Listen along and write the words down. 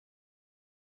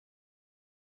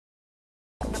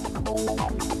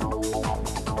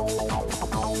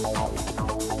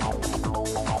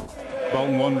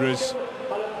Bolton Wanderers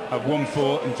have won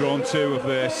 4 and drawn 2 of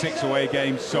their 6 away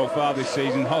games so far this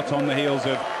season, hot on the heels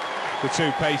of the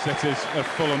 2 pace setters of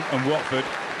Fulham and Watford.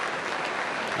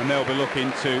 And they'll be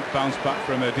looking to bounce back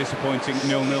from a disappointing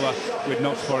 0-0 with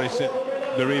Notts Forest at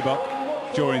the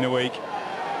Reebok during the week.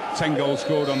 10 goals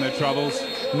scored on their travels,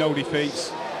 no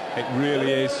defeats. It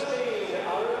really is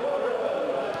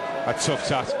a tough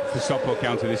task for Stockport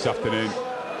County this afternoon.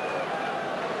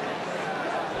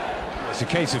 It's a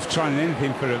case of trying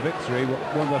anything for a victory.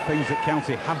 One of the things that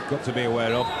County have got to be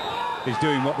aware of is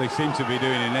doing what they seem to be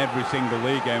doing in every single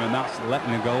league game, and that's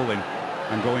letting a goal in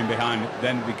and going behind.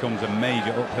 Then it becomes a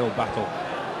major uphill battle,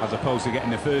 as opposed to getting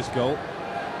the first goal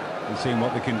and seeing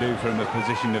what they can do from a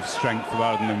position of strength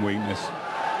rather than weakness.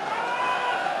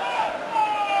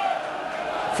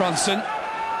 Franson,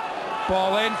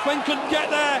 ball in, Flynn couldn't get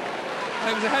there.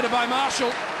 It was a header by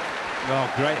Marshall.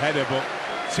 Oh, great header, but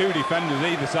 2 defenders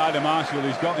either side of Marshall.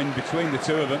 He's got in between the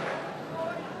 2 of them.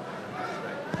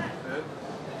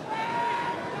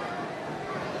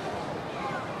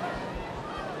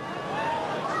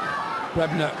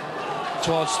 Brebner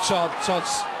towards Todd.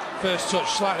 Todd's first touch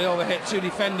slightly overhit 2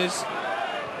 defenders.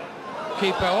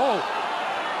 Keeper,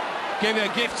 give it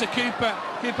a gift to Cooper.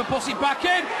 Cooper puts it back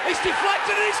in. It's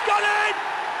deflected and it's gone in!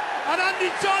 And Andy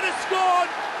Todd has scored.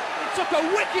 It took a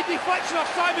wicked deflection off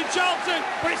Simon Charlton,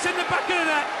 but it's in the back of the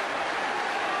net.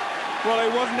 Well,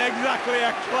 it wasn't exactly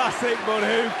a classic, but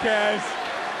who cares?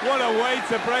 What a way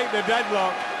to break the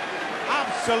deadlock.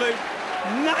 Absolute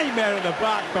nightmare at the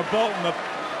back for Bolton.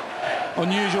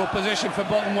 Unusual position for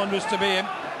Bolton Wanderers to be in.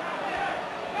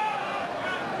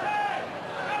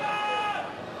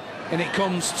 In it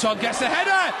comes, Todd gets the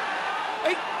header!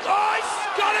 It's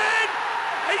got in!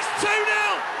 It's 2-0!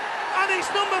 And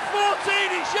it's number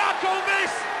 14, it's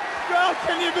Jakovic! Well,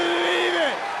 can you believe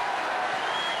it?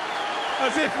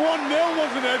 As if 1-0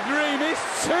 wasn't a dream, it's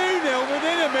 2-0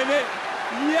 within a minute.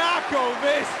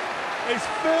 Jakovic, his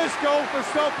first goal for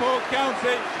Stockport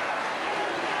County.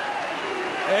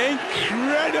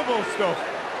 Incredible stuff.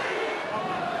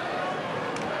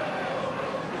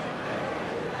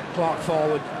 Clark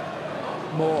forward.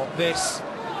 More this.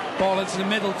 Ball into the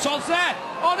middle. Todd's there.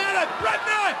 On Ella.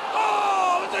 Brebner.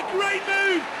 Oh, it was a great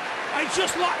move. I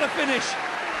just like the finish.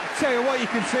 Tell you what, you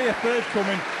can see a third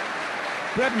coming.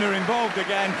 Brebner involved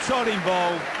again. Todd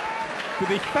involved. The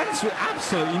defence were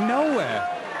absolutely nowhere.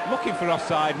 Looking for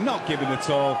offside. Not given at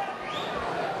all.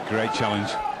 Great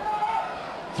challenge.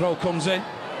 Throw comes in.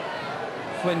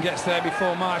 Flynn gets there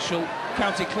before Marshall.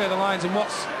 County clear the lines, and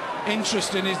what's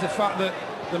interesting is the fact that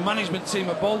the management team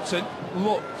at Bolton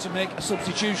look to make a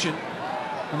substitution,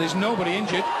 and there's nobody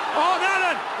injured. Oh,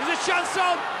 Nanan! There's a chance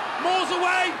on! Moore's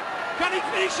away! Can he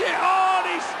finish it? Oh,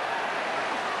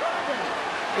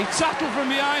 he tackled from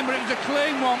behind, but it was a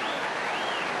clean one.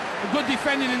 A good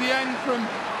defending in the end from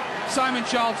Simon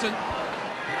Charlton.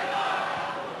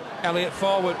 Elliott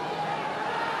forward.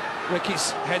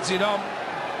 Ricketts heads it on.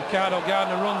 Ricardo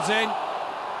Gardner runs in.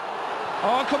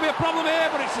 Oh, it could be a problem here,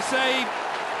 but it's a save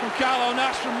from Carlo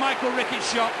Nash from Michael Ricketts'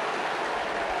 shot.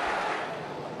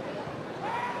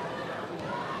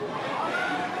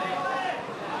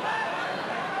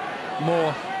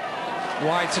 Moore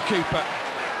wide to Cooper.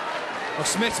 Well,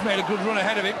 Smith's made a good run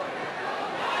ahead of him.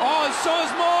 Oh, and so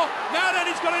has Moore. Now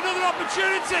then, he's got another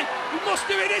opportunity. He must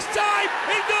do it this time.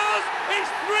 He does.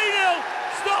 It's 3-0.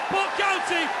 Stockport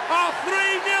County are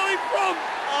 3-0 in front.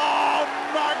 Oh,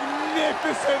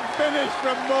 magnificent finish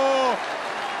from Moore.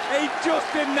 He just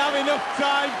didn't have enough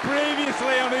time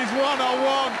previously on his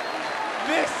one-on-one.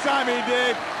 This time he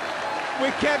did.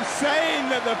 We kept saying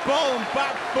that the Bolton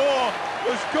back 4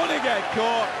 was going to get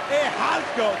caught. It has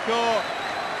got caught.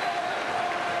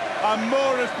 And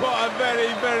Moore has put a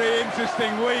very, very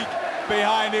interesting week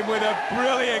behind him with a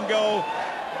brilliant goal.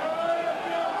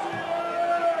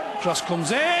 Cross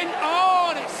comes in.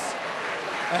 Oh, and it's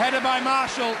a header by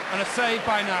Marshall and a save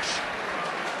by Nash.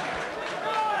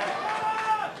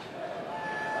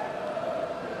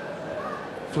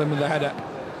 Flynn with the header.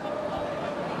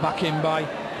 Back in by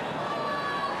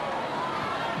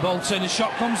Bolton. The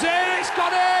shot comes in. It's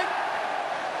got in.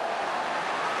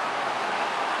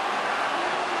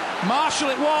 Marshall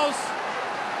it was.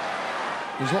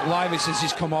 He's looked lively since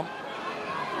he's come on.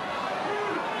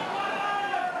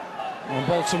 And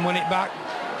Bolton win it back.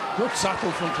 Good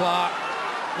tackle from Clark.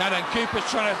 Now then, Cooper's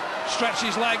trying to stretch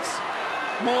his legs.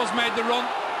 Moore's made the run.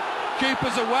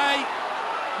 Cooper's away.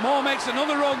 Moore makes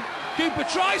another run. Cooper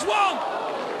tries one.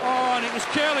 Oh, and it was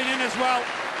curling in as well.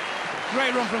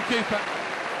 Great run from Cooper.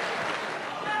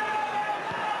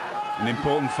 An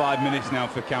important 5 minutes now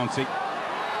for County.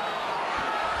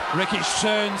 Ricketts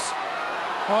turns.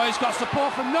 Oh, he's got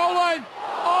support from Nolan.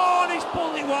 Oh, and he's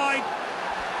pulled it wide.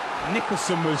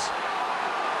 Nicholson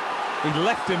he'd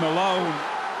left him alone.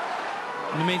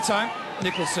 In the meantime,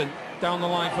 Nicholson down the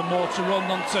line for Moore to run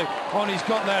onto. Oh, and he's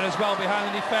got there as well behind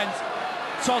the defence.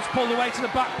 Todd's pulled away to the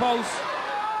back post.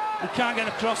 He can't get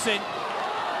a cross in.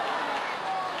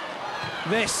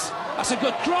 That's a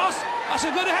good cross. That's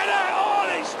a good header. Oh,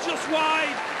 and it's just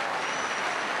wide.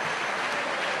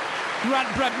 Grant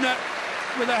Brebner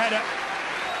with a header.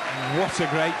 What a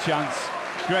great chance.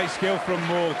 Great skill from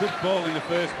Moore. Good ball in the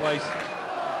first place.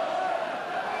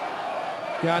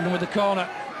 Gardner with the corner.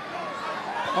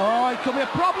 Oh, it could be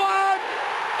a problem.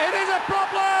 It is a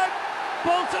problem.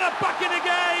 Bolton are back in the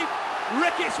game.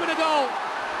 Ricketts with a goal.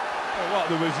 Oh, what,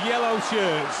 there was yellow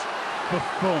shirts for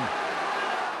fun.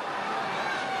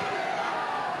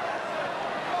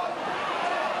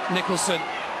 Nicholson.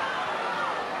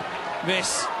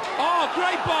 Oh,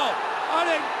 great ball. I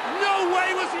think no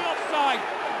way was he offside.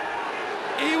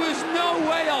 He was no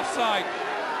way offside.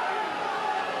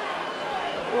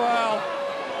 Well,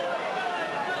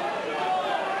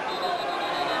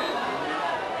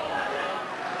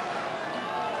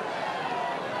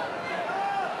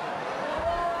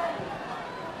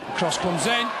 cross comes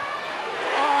in.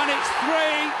 Oh, and it's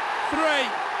 3-3.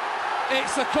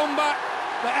 It's the comeback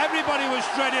that everybody was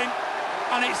dreading,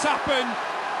 and it's happened,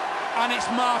 and it's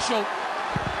Marshall.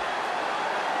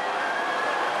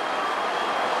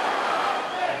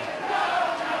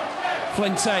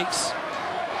 Flynn takes.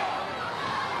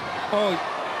 Oh,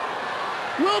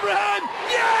 Wilbraham!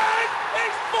 Yes!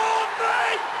 It's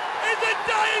 4-3 in the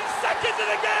dying seconds of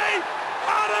the game.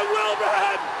 Adam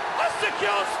Wilbraham has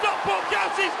secured Stockport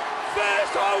County's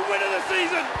first home win of the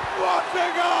season. What a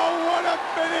goal! What a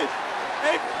finish!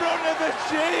 In front of the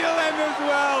shield end as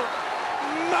well.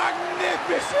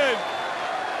 Magnificent!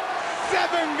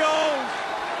 7 goals.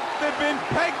 They've been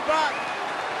pegged back.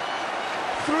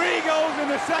 3 goals in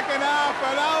the second half,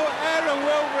 and now Aaron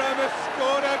Wilbraham has scored.